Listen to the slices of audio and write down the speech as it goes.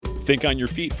Think on your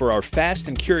feet for our Fast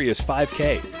and Curious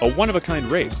 5K, a one-of-a-kind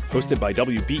race hosted by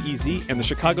WBEZ and the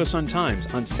Chicago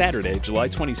Sun-Times on Saturday, July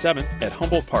 27th at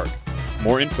Humboldt Park.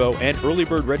 More info and early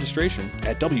bird registration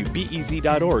at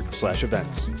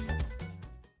wbez.org/events.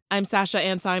 I'm Sasha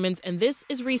Ann Simons, and this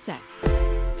is Reset.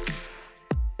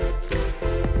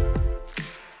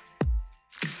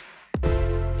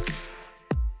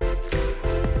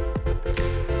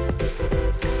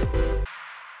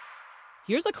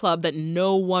 Here's a club that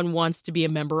no one wants to be a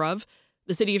member of,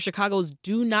 the City of Chicago's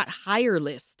Do Not Hire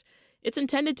list. It's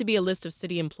intended to be a list of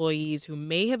city employees who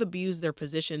may have abused their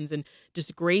positions and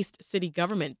disgraced city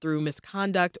government through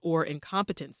misconduct or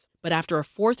incompetence. But after a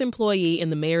fourth employee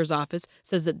in the mayor's office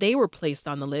says that they were placed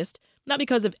on the list, not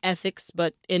because of ethics,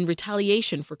 but in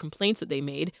retaliation for complaints that they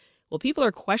made, well, people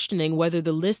are questioning whether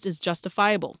the list is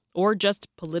justifiable or just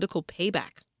political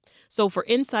payback. So for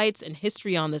insights and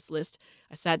history on this list,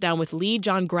 I sat down with Leigh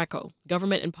Giangreco,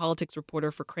 government and politics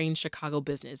reporter for Crain Chicago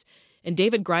Business, and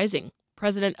David Greising,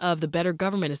 president of the Better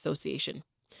Government Association.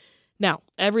 Now,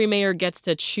 every mayor gets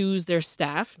to choose their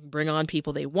staff, bring on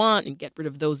people they want, and get rid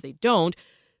of those they don't.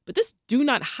 But this do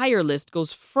not hire list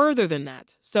goes further than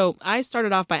that. So I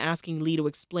started off by asking Leigh to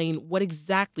explain what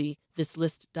exactly this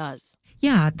list does.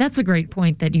 Yeah, that's a great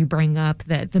point that you bring up,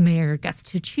 that the mayor gets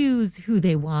to choose who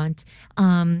they want.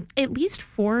 At least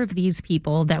 4 of these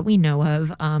people that we know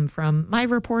of from my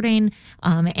reporting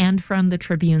and from the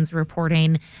Tribune's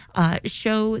reporting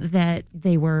show that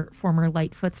they were former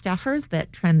Lightfoot staffers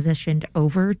that transitioned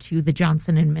over to the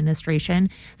Johnson administration.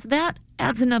 So that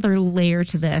adds another layer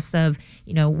to this of,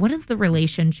 what is the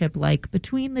relationship like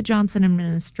between the Johnson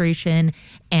administration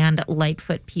and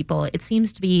Lightfoot people? It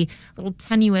seems to be a little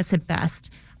tenuous at best.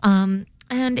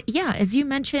 And yeah, as you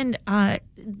mentioned,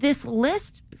 this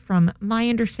list, from my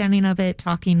understanding of it,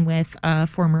 talking with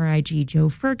former IG Joe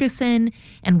Ferguson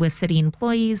and with city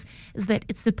employees, is that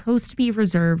it's supposed to be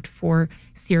reserved for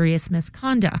serious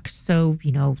misconduct. So,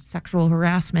 sexual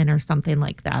harassment or something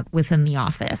like that within the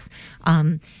office.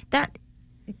 That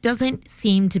doesn't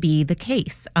seem to be the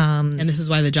case. And this is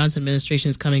why the Johnson administration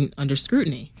is coming under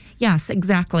scrutiny. Yes,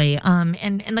 exactly.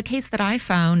 And in the case that I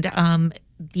found,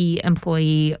 the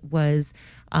employee was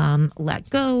let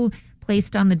go,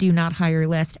 placed on the do not hire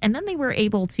list, and then they were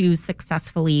able to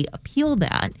successfully appeal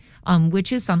that,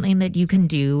 which is something that you can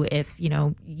do if,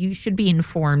 you should be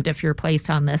informed if you're placed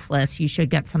on this list. You should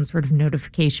get some sort of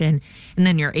notification, and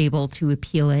then you're able to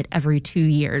appeal it every 2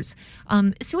 years.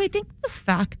 So I think the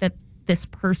fact that this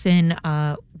person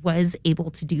was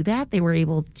able to do that, they were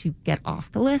able to get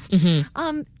off the list,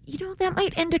 that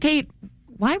might indicate,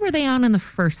 why were they on in the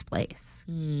first place?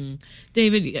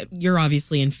 David, you're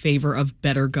obviously in favor of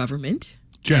better government.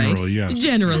 Generally, right? yes.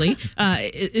 Generally.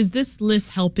 Is this list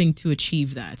helping to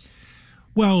achieve that?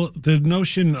 Well, the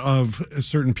notion of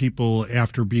certain people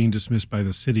after being dismissed by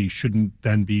the city shouldn't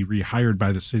then be rehired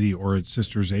by the city or its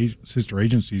sister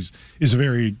agencies is a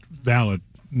very valid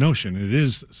notion. It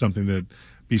is something that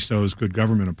bestows good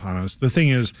government upon us. The thing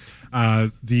is,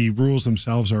 the rules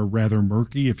themselves are rather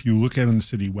murky. If you look at it on the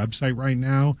city website right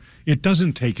now, it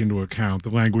doesn't take into account, the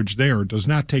language there does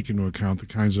not take into account the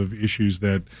kinds of issues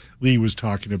that Leigh was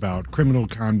talking about: criminal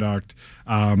conduct,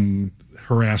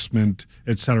 harassment,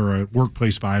 etc.,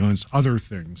 workplace violence, other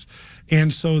things.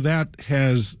 And so that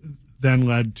has then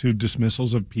led to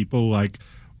dismissals of people like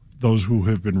those who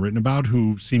have been written about,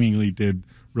 who seemingly did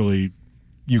really,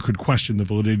 you could question the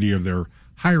validity of their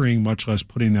hiring, much less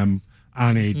putting them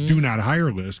on a do not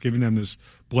hire list, giving them this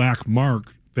black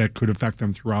mark that could affect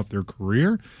them throughout their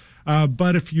career.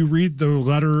 But if you read the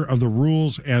letter of the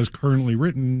rules as currently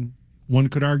written, one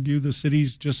could argue the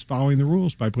city's just following the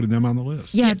rules by putting them on the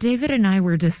list. Yeah, David and I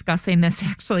were discussing this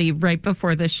actually right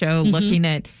before the show, looking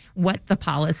at what the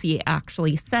policy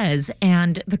actually says.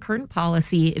 And the current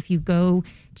policy, if you go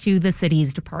to the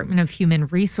city's Department of Human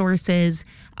Resources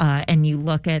and you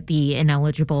look at the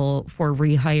ineligible for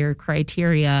rehire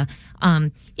criteria,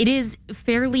 it is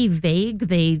fairly vague.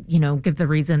 They, give the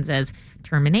reasons as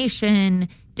termination,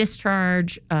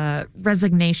 discharge,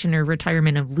 resignation or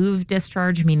retirement in lieu of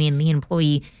discharge, meaning the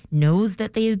employee knows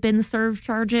that they've been served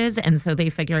charges, and so they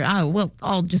figure,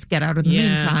 I'll just get out in the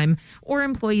meantime. Or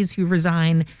employees who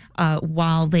resign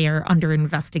while they are under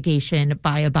investigation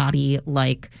by a body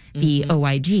like the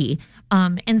OIG.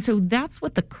 And so that's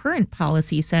what the current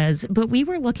policy says. But we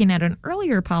were looking at an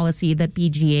earlier policy that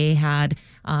BGA had.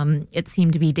 It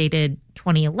seemed to be dated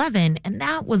 2011, and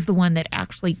that was the one that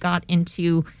actually got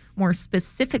into more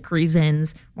specific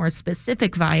reasons, more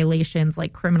specific violations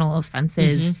like criminal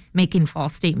offenses, making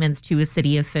false statements to a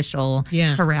city official,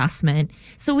 harassment.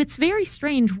 So it's very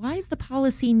strange. Why is the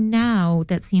policy now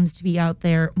that seems to be out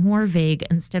there more vague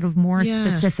instead of more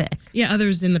specific? Yeah,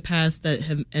 others in the past that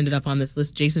have ended up on this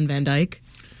list, Jason Van Dyke,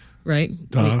 right?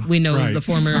 We know right. is the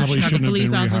former Probably Chicago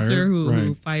police been officer rehired.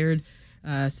 who fired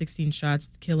 16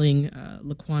 shots, killing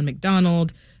Laquan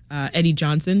McDonald. Eddie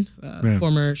Johnson,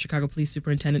 former Chicago police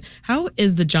superintendent. How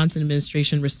is the Johnson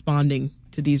administration responding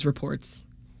to these reports?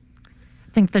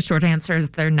 I think the short answer is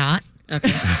they're not.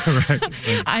 Okay.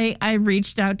 I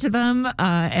reached out to them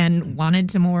and wanted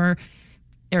to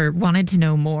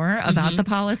know more about the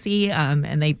policy,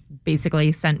 and they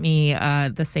basically sent me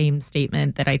the same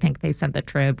statement that I think they sent the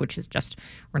Trib, which is just,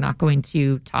 we're not going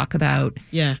to talk about.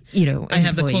 Yeah, I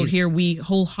have the quote here: "We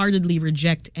wholeheartedly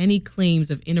reject any claims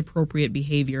of inappropriate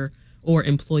behavior or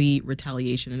employee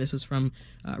retaliation." And this was from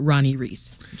Ronnie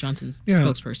Reese, Johnson's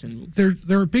spokesperson.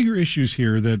 There are bigger issues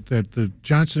here that the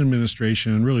Johnson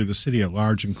administration and really the city at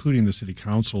large, including the city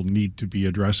council, need to be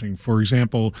addressing. For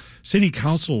example, city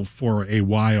council for a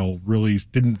while really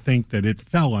didn't think that it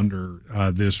fell under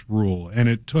this rule. And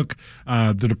it took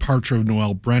the departure of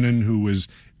Noel Brennan, who was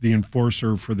the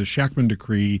enforcer for the Schechtman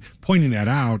decree, pointing that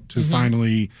out to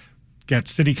finally get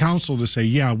city council to say,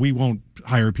 yeah, we won't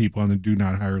hire people on the do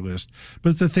not hire list.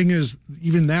 But the thing is,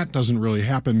 even that doesn't really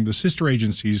happen. The sister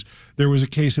agencies, there was a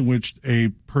case in which a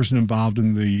person involved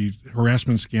in the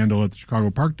harassment scandal at the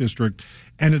Chicago Park District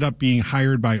ended up being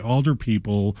hired by alder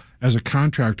people as a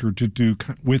contractor to do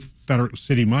with federal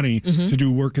city money to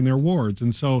do work in their wards.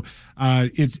 And so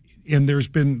there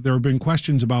have been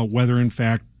questions about whether, in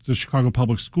fact, the Chicago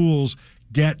Public Schools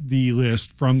get the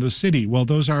list from the city. Well,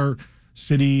 those are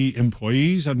city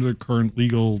employees under the current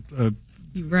legal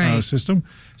system.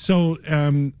 So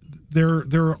there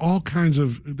are all kinds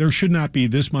of, there should not be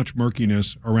this much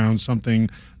murkiness around something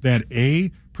that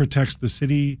protects the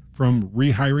city from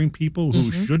rehiring people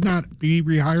who should not be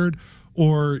rehired,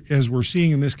 or, as we're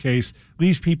seeing in this case,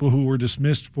 leaves people who were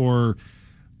dismissed for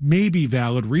maybe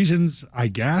valid reasons, I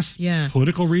guess. Yeah.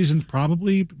 Political reasons,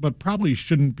 probably, but probably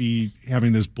shouldn't be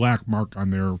having this black mark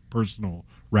on their personal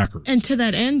records. And to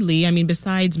that end, Leigh, I mean,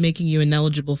 besides making you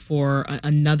ineligible for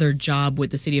another job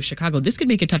with the city of Chicago, this could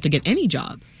make it tough to get any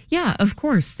job. Yeah, of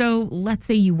course. So let's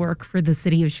say you work for the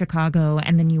city of Chicago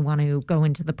and then you want to go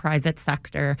into the private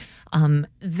sector.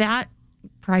 That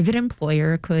private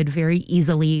employer could very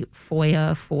easily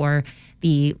FOIA for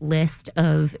the list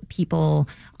of people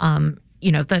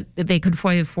that they could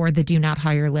FOIA for the do not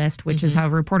hire list, which is how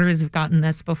reporters have gotten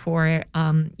this before.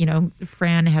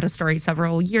 Fran had a story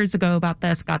several years ago about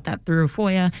this, got that through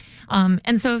FOIA.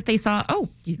 And so if they saw,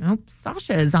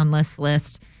 Sasha is on this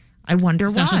list, I wonder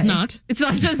why. Sasha's not.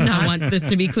 Sasha's not. I want this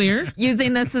to be clear.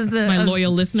 Using this as my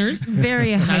loyal listeners.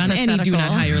 Very not on any do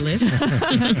not hire list.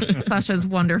 Sasha's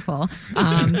wonderful.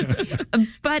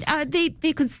 But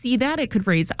they could see that. It could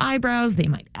raise eyebrows. They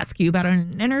might ask you about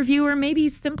an interview, or maybe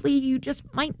simply you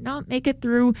just might not make it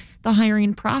through the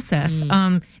hiring process.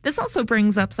 This also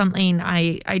brings up something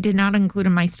I did not include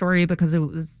in my story because it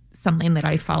was something that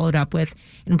I followed up with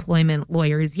employment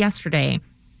lawyers yesterday,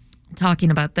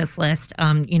 talking about this list,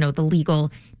 the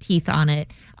legal teeth on it.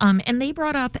 And they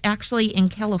brought up, actually, in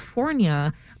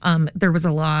California, there was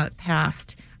a law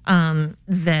passed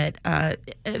that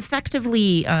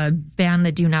effectively banned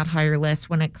the do not hire list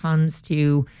when it comes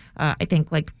to, I think,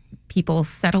 like people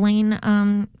settling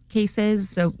cases,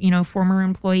 so, former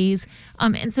employees.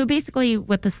 And so basically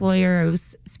what this lawyer I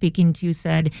was speaking to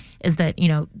said is that,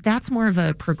 that's more of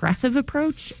a progressive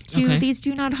approach to these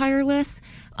do not hire lists.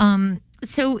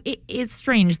 So it's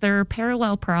strange. There are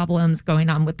parallel problems going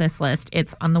on with this list.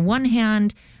 It's, on the one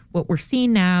hand, what we're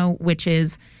seeing now, which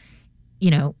is,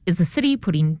 is the city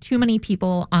putting too many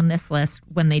people on this list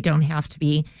when they don't have to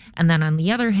be? And then on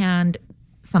the other hand,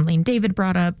 something David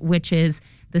brought up, which is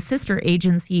the sister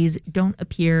agencies don't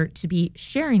appear to be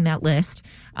sharing that list.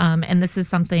 And this is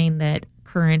something that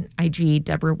current IG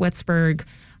Deborah Witzberg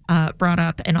brought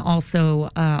up, and also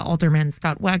Alderman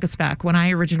Scott Waguespack. When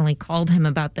I originally called him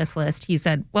about this list, he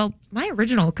said, well, my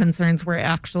original concerns were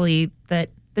actually that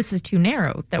this is too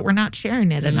narrow, that we're not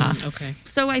sharing it enough.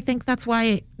 So I think that's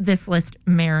why this list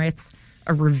merits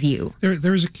a review.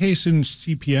 There is a case in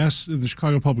CPS, in the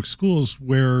Chicago Public Schools,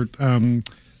 where the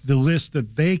list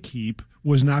that they keep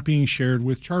was not being shared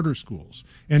with charter schools.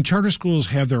 And charter schools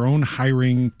have their own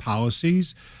hiring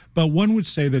policies. But one would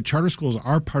say that charter schools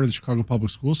are part of the Chicago public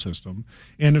school system.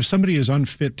 And if somebody is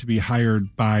unfit to be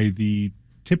hired by the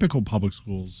typical public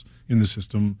schools in the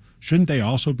system, shouldn't they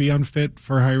also be unfit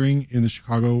for hiring in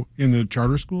the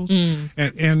charter schools?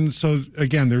 And so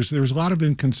again, there's a lot of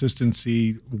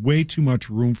inconsistency, way too much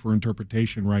room for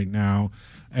interpretation right now,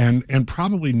 and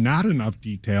probably not enough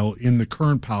detail in the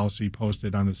current policy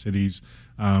posted on the city's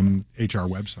HR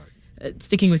website.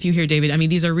 Sticking with you here, David, I mean,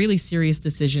 these are really serious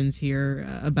decisions here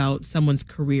about someone's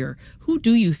career. Who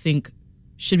do you think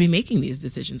should be making these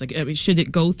decisions? Like, I mean, should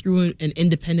it go through an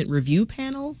independent review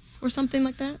panel or something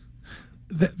like that?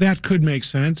 That could make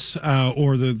sense,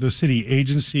 or the city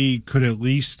agency could at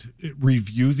least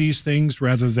review these things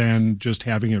rather than just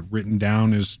having it written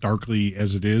down as starkly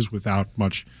as it is without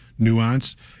much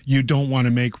nuance. You don't want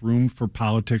to make room for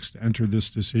politics to enter this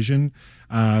decision.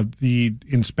 The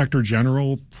Inspector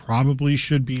General probably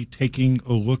should be taking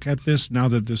a look at this now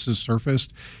that this has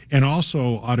surfaced, and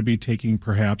also ought to be taking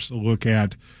perhaps a look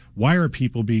at why are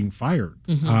people being fired?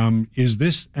 Is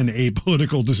this an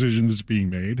apolitical decision that's being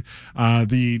made?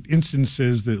 The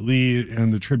instances that Leigh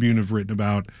and the Tribune have written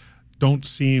about those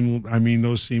seem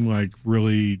like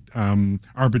really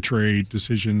arbitrary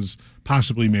decisions,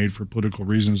 possibly made for political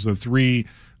reasons. The three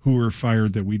who were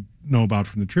fired that we know about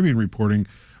from the Tribune reporting,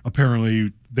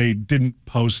 apparently they didn't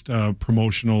post a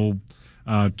promotional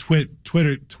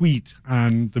tweet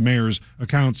on the mayor's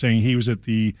account saying he was at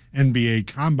the NBA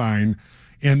Combine.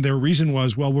 And their reason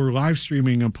was, well, we're live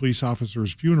streaming a police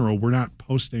officer's funeral. We're not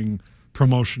posting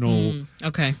promotional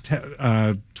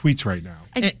tweets right now.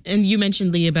 And you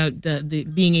mentioned, Leigh, about the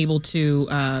being able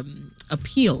to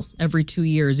appeal every 2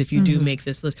 years if you do make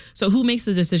this list. So who makes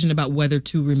the decision about whether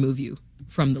to remove you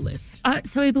from the list?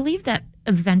 So I believe that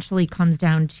eventually comes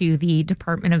down to the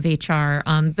Department of HR,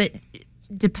 but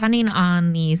depending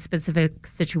on the specific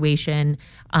situation,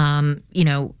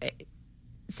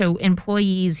 so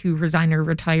employees who resign or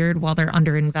retired while they're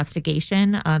under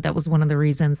investigation, that was one of the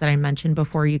reasons that I mentioned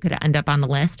before you could end up on the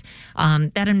list.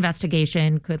 That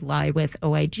investigation could lie with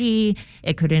OIG.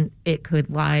 It could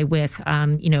lie with,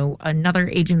 another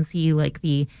agency like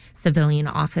the Civilian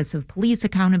Office of Police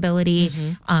Accountability.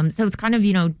 So it's kind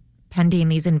of, pending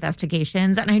these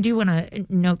investigations. And I do want to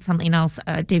note something else.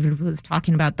 David was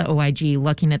talking about the OIG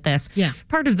looking at this. Yeah.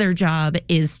 Part of their job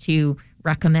is to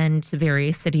recommend to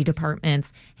various city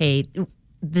departments, hey,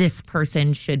 this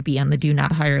person should be on the do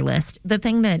not hire list. The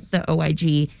thing that the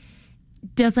OIG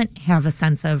doesn't have a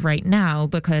sense of right now,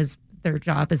 because their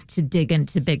job is to dig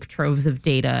into big troves of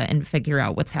data and figure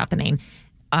out what's happening.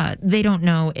 They don't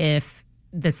know if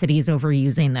the city is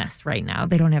overusing this right now.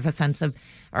 They don't have a sense of,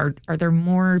 are there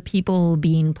more people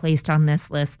being placed on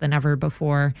this list than ever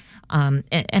before?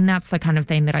 And that's the kind of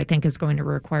thing that I think is going to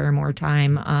require more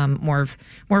time, more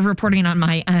of reporting on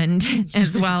my end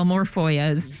as well, more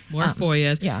FOIAs. More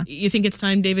FOIAs. Yeah. You think it's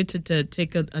time, David, to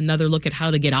take another look at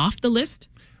how to get off the list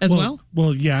as well?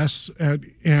 Well, yes.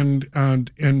 And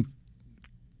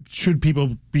should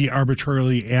people be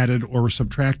arbitrarily added or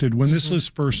subtracted? When this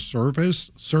list first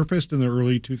surfaced in the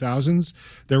early 2000s,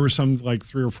 there were some like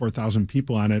 3,000 or 4,000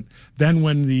 people on it. Then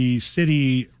when the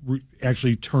city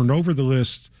actually turned over the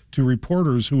list to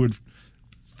reporters who had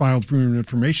filed Freedom of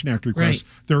Information Act requests,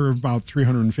 there were about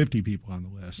 350 people on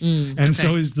the list.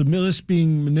 So is the list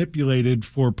being manipulated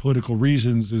for political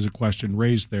reasons is a question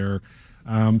raised there.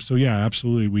 So yeah,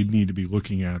 absolutely, we need to be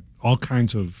looking at all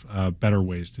kinds of better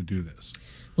ways to do this.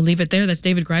 We'll leave it there. That's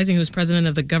David Greising, who's president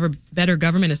of the Better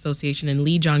Government Association, and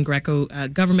Leigh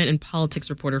Giangreco, government and politics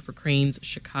reporter for Crain's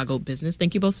Chicago Business.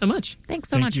 Thank you both so much. Thanks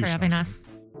so much for having us.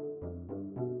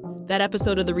 That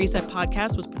episode of the Reset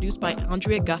Podcast was produced by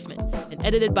Andrea Guffman and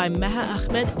edited by Meha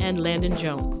Ahmed and Landon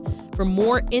Jones. For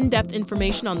more in-depth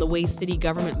information on the way city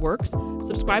government works,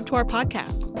 subscribe to our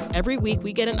podcast. Every week,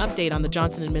 we get an update on the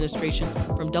Johnson administration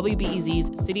from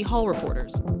WBEZ's City Hall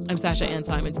reporters. I'm Sasha Ann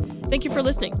Simons. Thank you for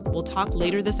listening. We'll talk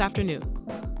later this afternoon.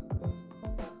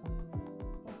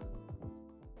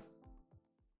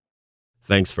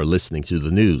 Thanks for listening to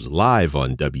the news live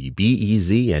on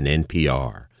WBEZ and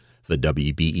NPR. The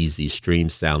WBEZ stream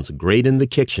sounds great in the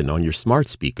kitchen on your smart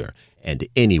speaker and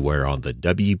anywhere on the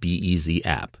WBEZ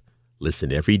app.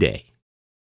 Listen every day.